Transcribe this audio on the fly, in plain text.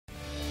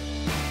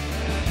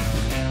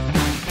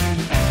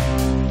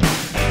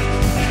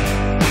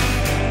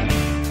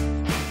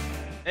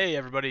Hey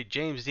everybody,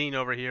 James Dean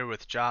over here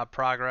with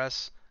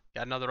JobProgress.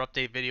 Got another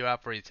update video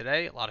out for you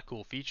today. A lot of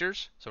cool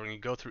features. So we're going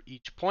to go through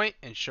each point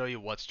and show you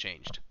what's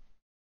changed.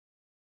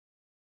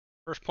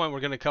 First point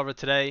we're going to cover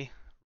today,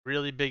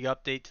 really big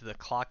update to the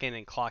clock in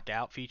and clock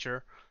out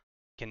feature.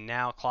 You can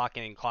now clock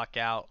in and clock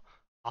out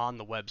on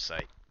the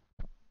website.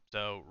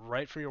 So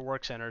right from your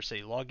work center, say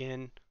you log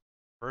in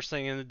first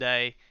thing in the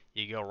day,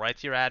 you go right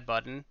to your add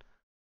button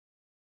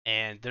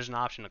and there's an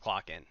option to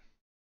clock in.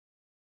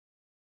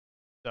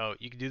 So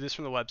you can do this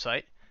from the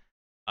website.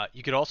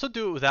 You could also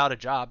do it without a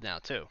job now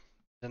too.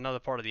 That's another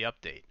part of the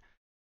update.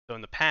 So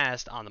in the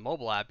past, on the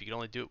mobile app, you could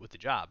only do it with the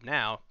job.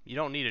 Now, you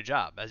don't need a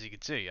job, as you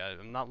can see.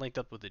 I'm not linked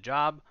up with the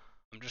job.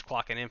 I'm just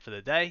clocking in for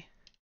the day.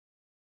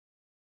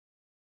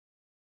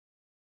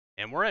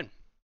 And we're in.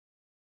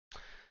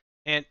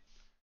 And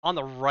on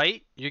the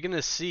right, you're going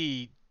to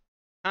see,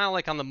 kind of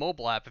like on the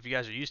mobile app, if you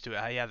guys are used to it,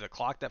 how you have the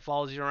clock that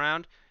follows you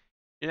around.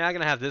 You're now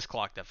going to have this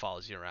clock that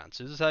follows you around.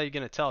 So this is how you're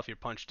going to tell if you're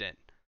punched in.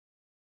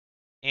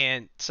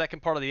 And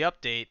second part of the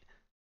update,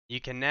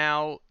 you can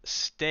now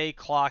stay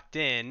clocked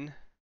in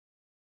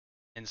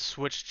and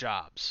switch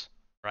jobs,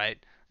 right?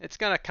 It's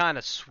going to kind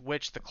of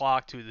switch the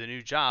clock to the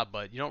new job,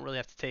 but you don't really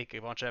have to take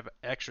a bunch of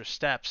extra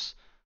steps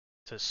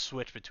to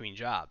switch between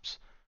jobs.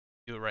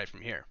 Do it right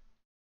from here.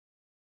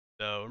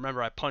 So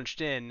remember, I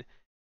punched in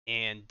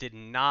and did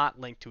not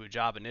link to a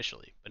job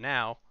initially, but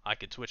now I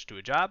could switch to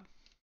a job.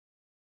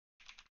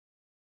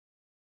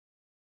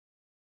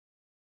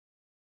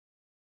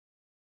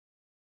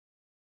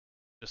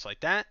 Just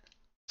like that.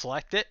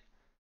 Select it.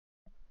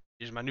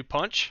 Here's my new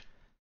punch.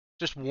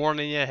 Just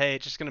warning you, hey,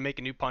 it's just going to make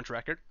a new punch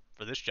record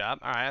for this job.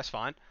 All right, that's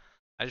fine.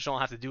 I just don't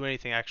have to do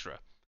anything extra,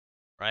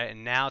 right?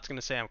 And now it's going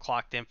to say I'm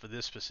clocked in for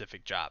this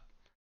specific job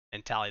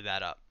and tally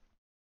that up.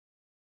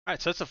 All right,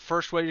 so that's the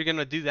first way you're going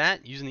to do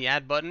that, using the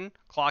add button,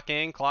 clock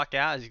in, clock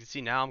out. As you can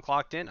see, now I'm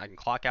clocked in. I can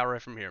clock out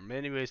right from here.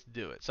 Many ways to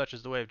do it, such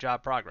as the way of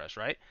JobProgress,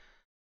 right?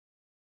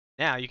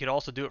 Now, you could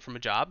also do it from a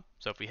job.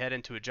 So if we head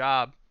into a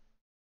job,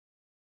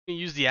 you can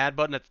use the add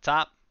button at the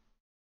top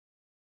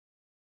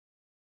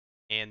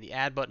and the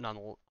add button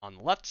on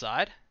the left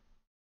side,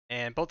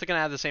 and both are going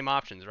to have the same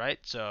options, right?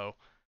 So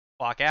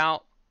clock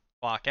out,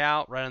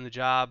 right on the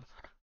job,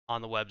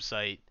 on the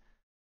website,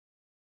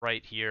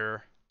 right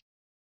here,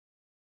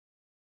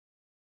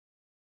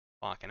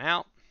 clocking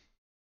out.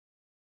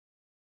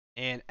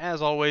 And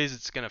as always,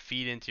 it's going to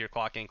feed into your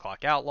clock in,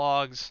 clock out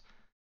logs,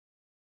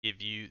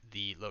 give you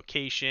the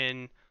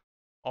location,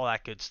 all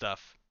that good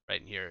stuff right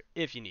in here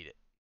if you need it.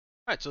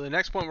 All right, so the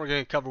next point we're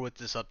going to cover with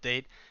this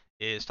update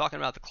is talking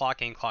about the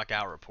clock in, clock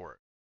out report.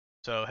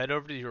 So head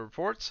over to your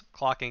reports,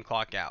 clock in,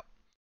 clock out.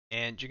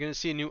 And you're going to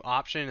see a new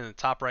option in the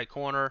top right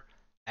corner,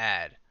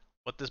 add.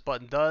 What this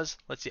button does,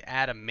 lets you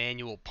add a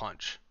manual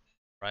punch,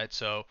 right?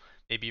 So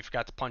maybe you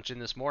forgot to punch in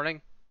this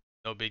morning,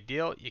 no big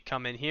deal. You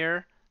come in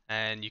here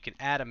and you can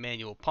add a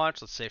manual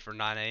punch, let's say for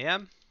 9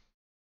 a.m.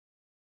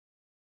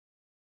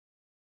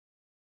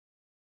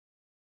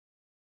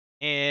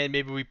 And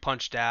maybe we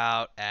punched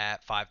out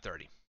at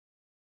 5:30.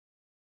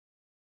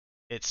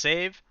 Hit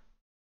save,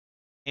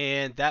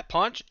 and that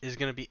punch is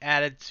going to be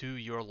added to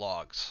your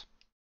logs.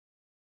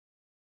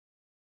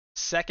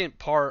 Second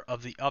part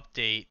of the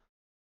update,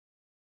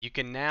 you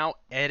can now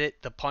edit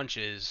the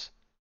punches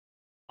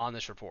on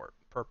this report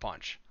per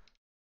punch.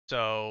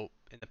 So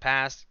in the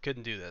past,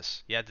 couldn't do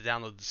this. You had to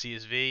download the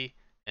CSV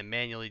and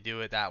manually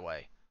do it that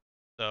way.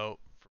 So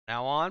from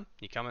now on,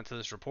 you come into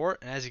this report,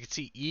 and as you can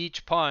see,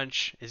 each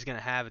punch is going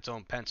to have its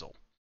own pencil.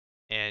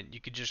 And you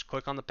could just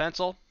click on the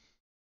pencil,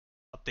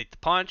 update the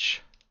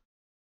punch,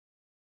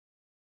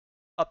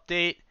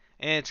 update,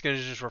 and it's going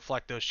to just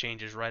reflect those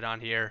changes right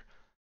on here.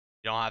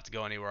 You don't have to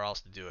go anywhere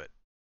else to do it.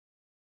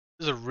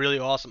 This is a really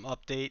awesome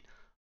update.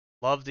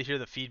 Love to hear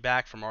the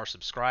feedback from our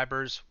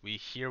subscribers. We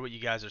hear what you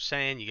guys are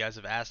saying. You guys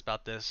have asked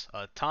about this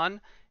a ton,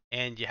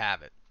 and you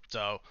have it.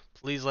 So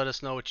please let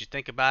us know what you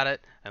think about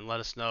it, and let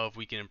us know if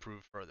we can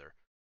improve further.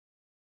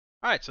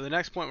 All right, so the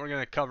next point we're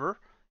going to cover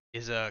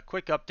is a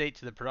quick update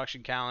to the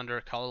production calendar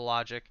color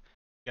logic.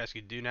 What you guys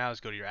can do now is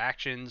go to your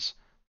actions,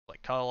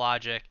 like color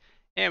logic,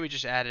 and we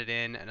just added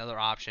in another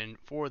option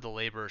for the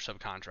labor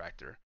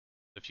subcontractor.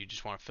 If you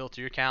just want to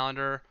filter your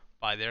calendar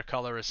by their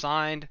color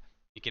assigned,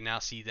 you can now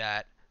see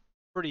that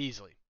pretty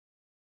easily.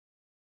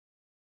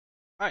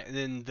 All right, and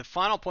then the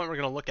final point we're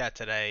going to look at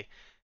today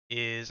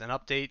is an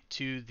update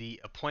to the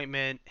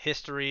appointment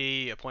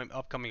history,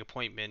 upcoming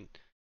appointment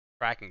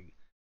tracking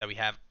that we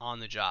have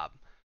on the job.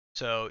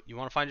 So you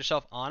want to find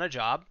yourself on a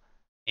job,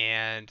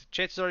 and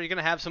chances are you're going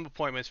to have some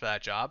appointments for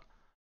that job.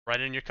 Write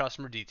in your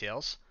customer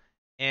details.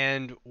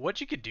 And what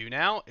you could do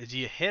now is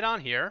you hit on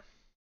here,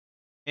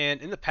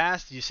 and in the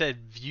past you said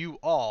view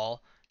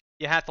all,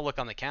 you have to look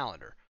on the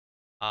calendar.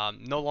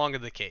 No longer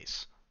the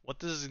case. What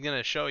this is going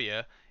to show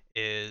you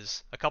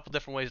is a couple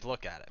different ways to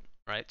look at it,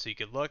 right? So you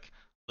could look,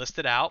 list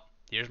it out.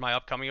 Here's my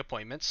upcoming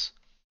appointments,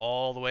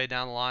 all the way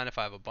down the line if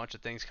I have a bunch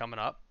of things coming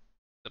up.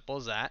 Simple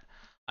as that.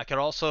 I could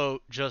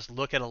also just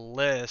look at a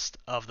list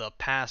of the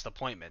past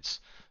appointments,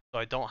 so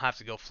I don't have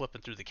to go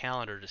flipping through the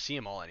calendar to see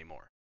them all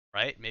anymore.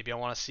 right? Maybe I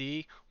want to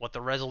see what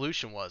the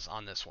resolution was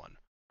on this one,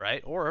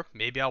 right? Or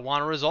maybe I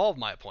want to resolve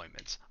my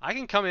appointments. I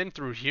can come in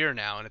through here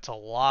now, and it's a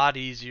lot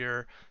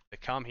easier to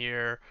come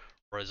here,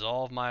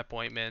 resolve my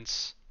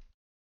appointments,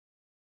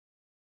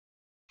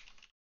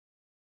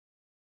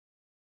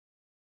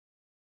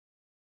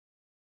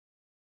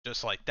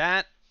 just like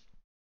that.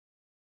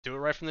 Do it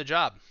right from the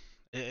job.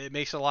 It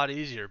makes it a lot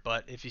easier.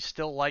 But if you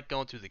still like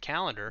going through the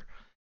calendar,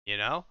 you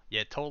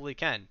totally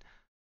can.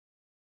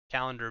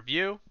 Calendar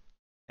view,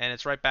 and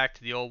it's right back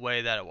to the old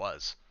way that it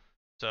was.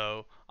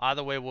 So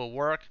either way will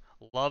work.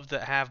 Love to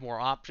have more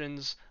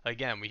options.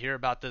 Again, we hear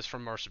about this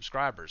from our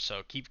subscribers,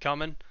 so keep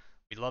coming.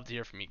 We'd love to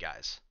hear from you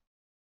guys.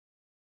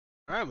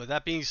 All right, with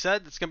that being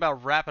said, that's going to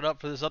about wrap it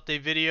up for this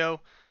update video.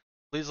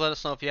 Please let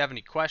us know if you have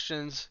any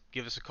questions.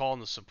 Give us a call on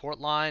the support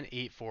line,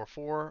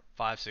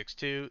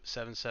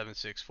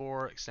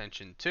 844-562-7764,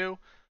 extension 2,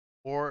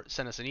 or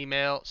send us an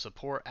email,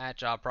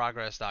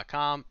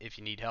 support@jobprogress.com. If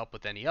you need help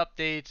with any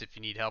updates, if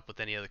you need help with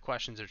any other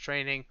questions or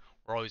training,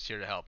 we're always here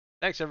to help.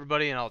 Thanks,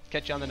 everybody, and I'll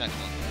catch you on the next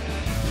one.